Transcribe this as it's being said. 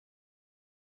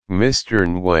Mr.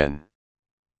 Nguyen.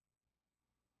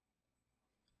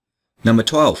 Number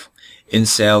 12. In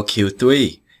cell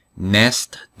Q3,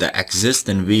 nest the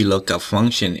existing VLOOKUP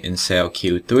function in cell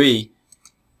Q3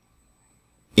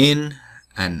 in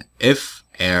an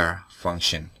IFERROR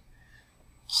function.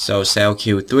 So cell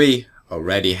Q3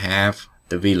 already have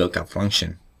the VLOOKUP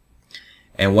function.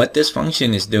 And what this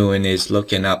function is doing is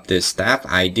looking up this staff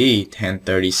ID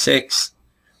 1036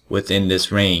 within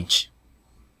this range.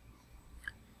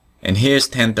 And here's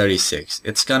 1036.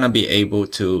 It's gonna be able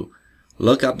to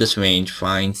look up this range,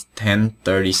 find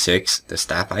 1036, the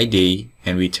staff ID,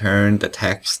 and return the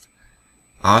text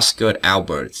Oscar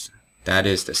Alberts. That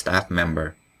is the staff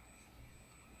member.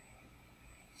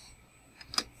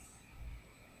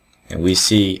 And we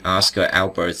see Oscar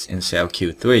Alberts in cell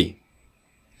Q3.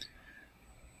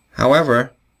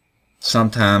 However,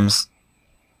 sometimes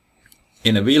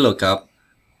in a VLOOKUP,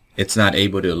 it's not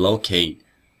able to locate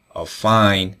or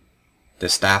find the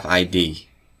staff ID.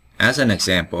 As an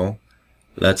example,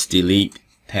 let's delete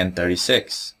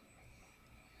 1036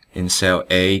 in cell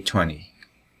A20.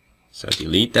 So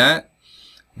delete that.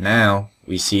 Now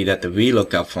we see that the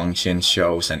VLOOKUP function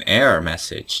shows an error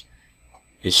message.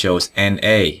 It shows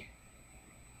NA.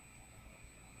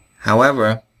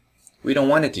 However, we don't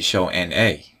want it to show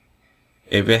NA.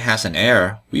 If it has an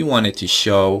error, we want it to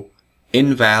show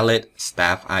invalid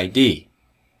staff ID.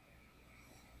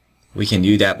 We can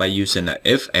do that by using the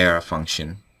IFERROR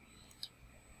function.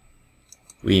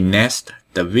 We nest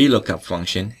the VLOOKUP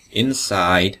function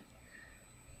inside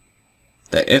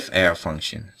the IFERROR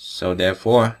function. So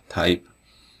therefore, type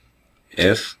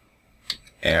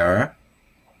IFERROR,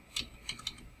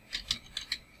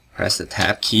 press the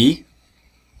tab key.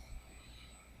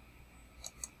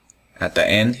 At the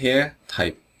end here,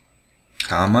 type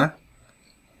comma,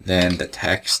 then the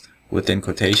text within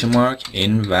quotation mark,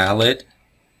 invalid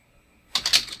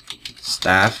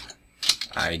staff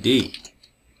ID.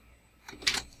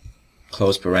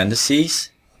 Close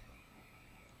parentheses.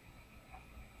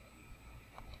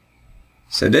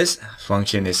 So this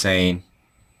function is saying,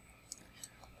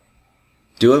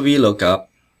 do a VLOOKUP,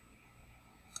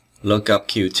 look up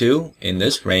Q2 in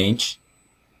this range,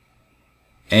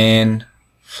 and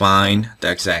find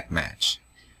the exact match.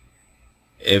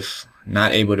 If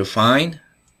not able to find,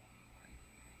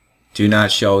 do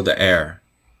not show the error.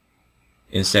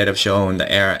 Instead of showing the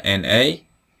error NA,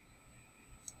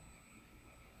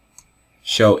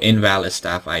 show invalid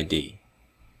staff ID.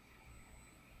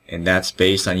 And that's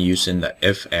based on using the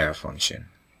IFERROR function.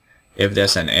 If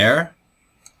there's an error,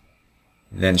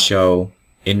 then show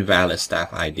invalid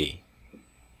staff ID.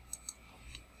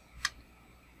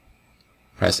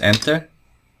 Press enter.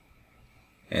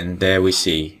 And there we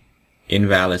see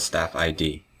invalid staff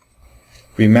ID.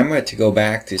 Remember to go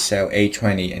back to cell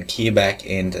A20 and key back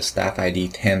in the staff ID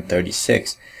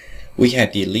 1036. We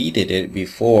had deleted it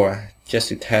before just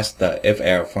to test the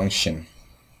IFERROR function.